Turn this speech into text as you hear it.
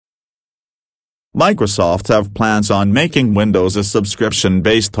Microsoft have plans on making Windows a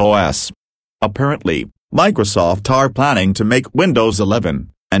subscription-based OS. Apparently, Microsoft are planning to make Windows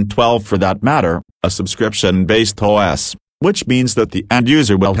 11, and 12 for that matter, a subscription-based OS, which means that the end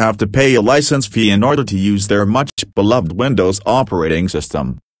user will have to pay a license fee in order to use their much-beloved Windows operating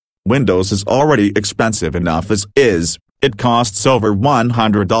system. Windows is already expensive enough as is. It costs over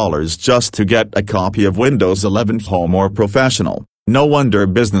 $100 just to get a copy of Windows 11 Home or Professional. No wonder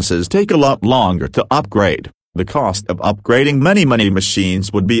businesses take a lot longer to upgrade. The cost of upgrading many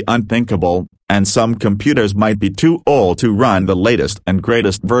machines would be unthinkable, and some computers might be too old to run the latest and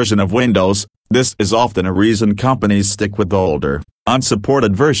greatest version of Windows. This is often a reason companies stick with older,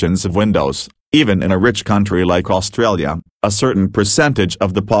 unsupported versions of Windows. Even in a rich country like Australia, a certain percentage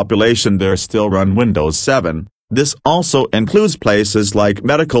of the population there still run Windows 7. This also includes places like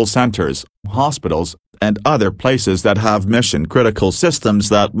medical centers, hospitals, and other places that have mission-critical systems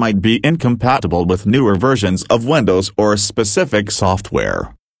that might be incompatible with newer versions of Windows or specific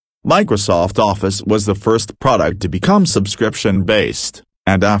software. Microsoft Office was the first product to become subscription-based,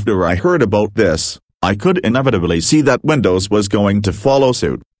 and after I heard about this, I could inevitably see that Windows was going to follow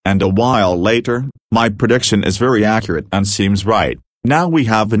suit, and a while later, my prediction is very accurate and seems right. Now we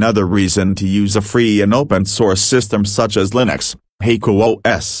have another reason to use a free and open source system such as Linux,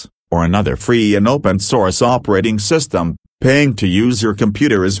 HackerOS, or another free and open source operating system. Paying to use your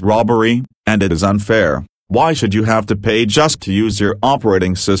computer is robbery, and it is unfair. Why should you have to pay just to use your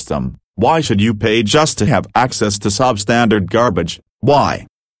operating system? Why should you pay just to have access to substandard garbage? Why?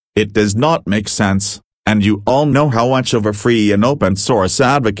 It does not make sense. And you all know how much of a free and open source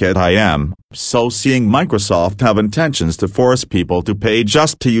advocate I am, so seeing Microsoft have intentions to force people to pay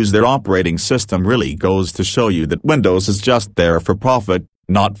just to use their operating system really goes to show you that Windows is just there for profit,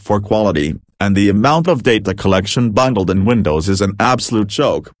 not for quality, and the amount of data collection bundled in Windows is an absolute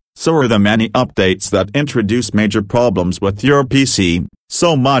joke. So are the many updates that introduce major problems with your PC,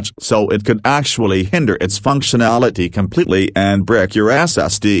 so much so it could actually hinder its functionality completely and brick your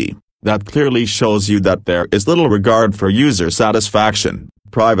SSD. That clearly shows you that there is little regard for user satisfaction,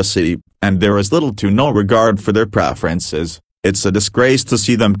 privacy, and there is little to no regard for their preferences. It's a disgrace to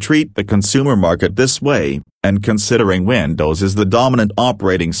see them treat the consumer market this way, and considering Windows is the dominant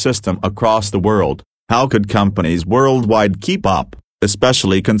operating system across the world, how could companies worldwide keep up,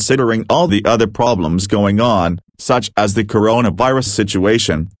 especially considering all the other problems going on, such as the coronavirus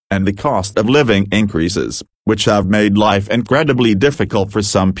situation, and the cost of living increases, which have made life incredibly difficult for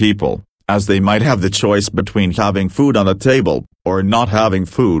some people, as they might have the choice between having food on the table, or not having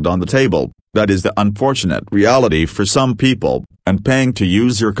food on the table. That is the unfortunate reality for some people, and paying to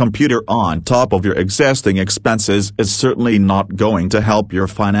use your computer on top of your existing expenses is certainly not going to help your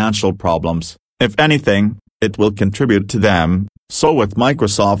financial problems. If anything, it will contribute to them. So with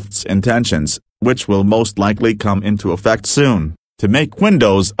Microsoft's intentions, which will most likely come into effect soon, to make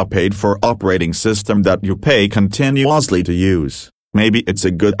Windows a paid-for operating system that you pay continuously to use, maybe it's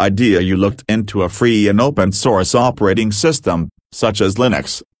a good idea you looked into a free and open-source operating system, such as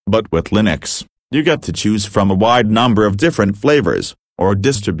Linux. But with Linux, you get to choose from a wide number of different flavors, or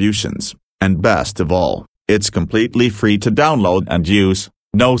distributions, and best of all, it's completely free to download and use,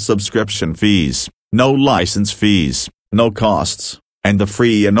 no subscription fees, no license fees, no costs. And the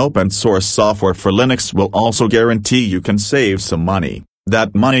free and open source software for Linux will also guarantee you can save some money.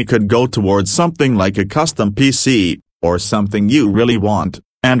 That money could go towards something like a custom PC, or something you really want,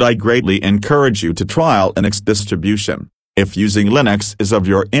 and I greatly encourage you to trial Linux distribution. If using Linux is of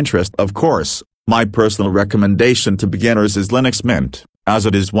your interest, of course, my personal recommendation to beginners is Linux Mint, as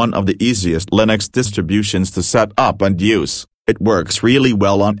it is one of the easiest Linux distributions to set up and use. It works really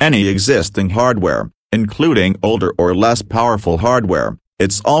well on any existing hardware, including older or less powerful hardware.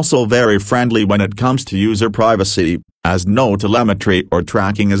 It's also very friendly when it comes to user privacy, as no telemetry or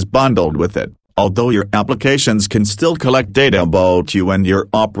tracking is bundled with it. Although your applications can still collect data about you and your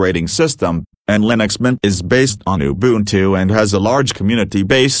operating system, and Linux Mint is based on Ubuntu and has a large community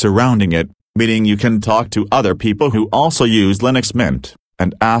base surrounding it, meaning you can talk to other people who also use Linux Mint,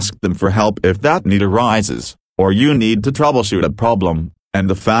 and ask them for help if that need arises, or you need to troubleshoot a problem. And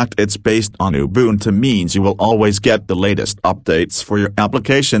the fact it's based on Ubuntu means you will always get the latest updates for your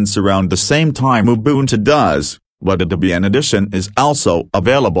applications around the same time Ubuntu does. But a Debian edition is also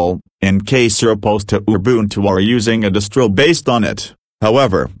available, in case you're opposed to Ubuntu or using a distro based on it.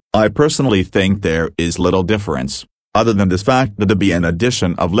 However, I personally think there is little difference, other than the fact the Debian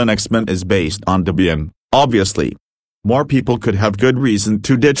edition of Linux Mint is based on Debian. Obviously, more people could have good reason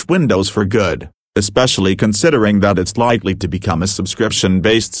to ditch Windows for good, especially considering that it's likely to become a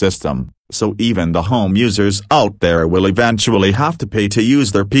subscription-based system, so even the home users out there will eventually have to pay to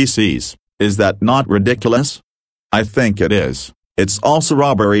use their PCs. Is that not ridiculous? I think it is. It's also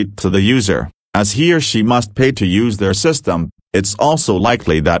robbery to the user, as he or she must pay to use their system. It's also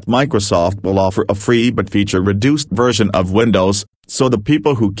likely that Microsoft will offer a free but feature-reduced version of Windows, so the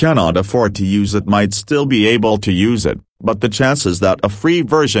people who cannot afford to use it might still be able to use it, but the chances that a free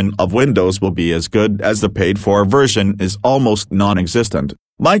version of Windows will be as good as the paid-for version is almost non-existent.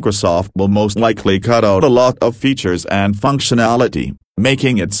 Microsoft will most likely cut out a lot of features and functionality,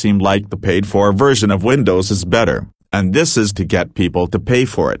 making it seem like the paid-for version of Windows is better, and this is to get people to pay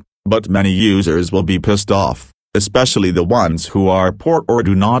for it, but many users will be pissed off, especially the ones who are poor or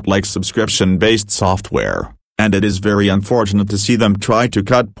do not like subscription-based software, and it is very unfortunate to see them try to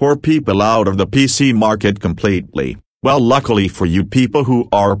cut poor people out of the PC market completely. Well, luckily for you people who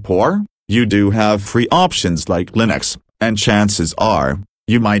are poor, you do have free options like Linux, and chances are,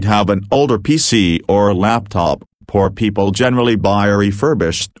 you might have an older PC or laptop. Poor people generally buy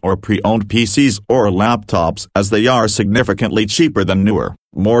refurbished or pre-owned PCs or laptops as they are significantly cheaper than newer,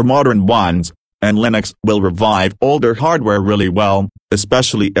 more modern ones, and Linux will revive older hardware really well,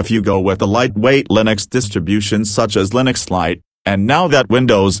 especially if you go with a lightweight Linux distribution such as Linux Lite, and now that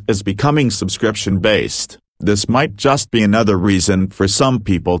Windows is becoming subscription-based, this might just be another reason for some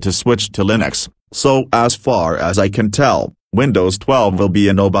people to switch to Linux. So as far as I can tell, Windows 12 will be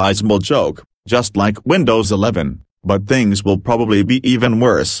an abysmal joke, just like Windows 11, but things will probably be even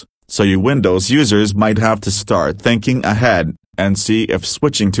worse, so you Windows users might have to start thinking ahead, and see if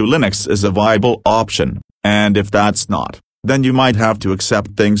switching to Linux is a viable option, and if that's not, then you might have to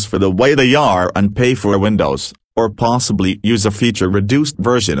accept things for the way they are and pay for Windows, or possibly use a feature-reduced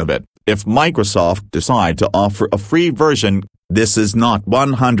version of it. If Microsoft decide to offer a free version, this is not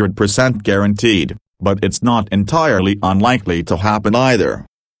 100% guaranteed, but it's not entirely unlikely to happen either.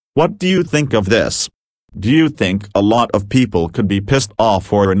 What do you think of this? Do you think a lot of people could be pissed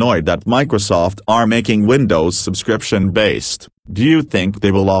off or annoyed that Microsoft are making Windows subscription-based? Do you think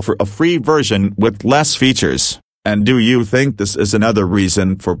they will offer a free version with less features? And do you think this is another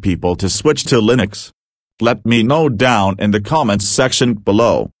reason for people to switch to Linux? Let me know down in the comments section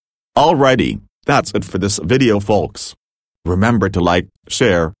below. Alrighty, that's it for this video folks. Remember to like,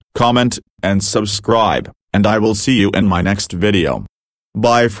 share, comment, and subscribe, and I will see you in my next video.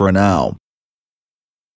 Bye for now.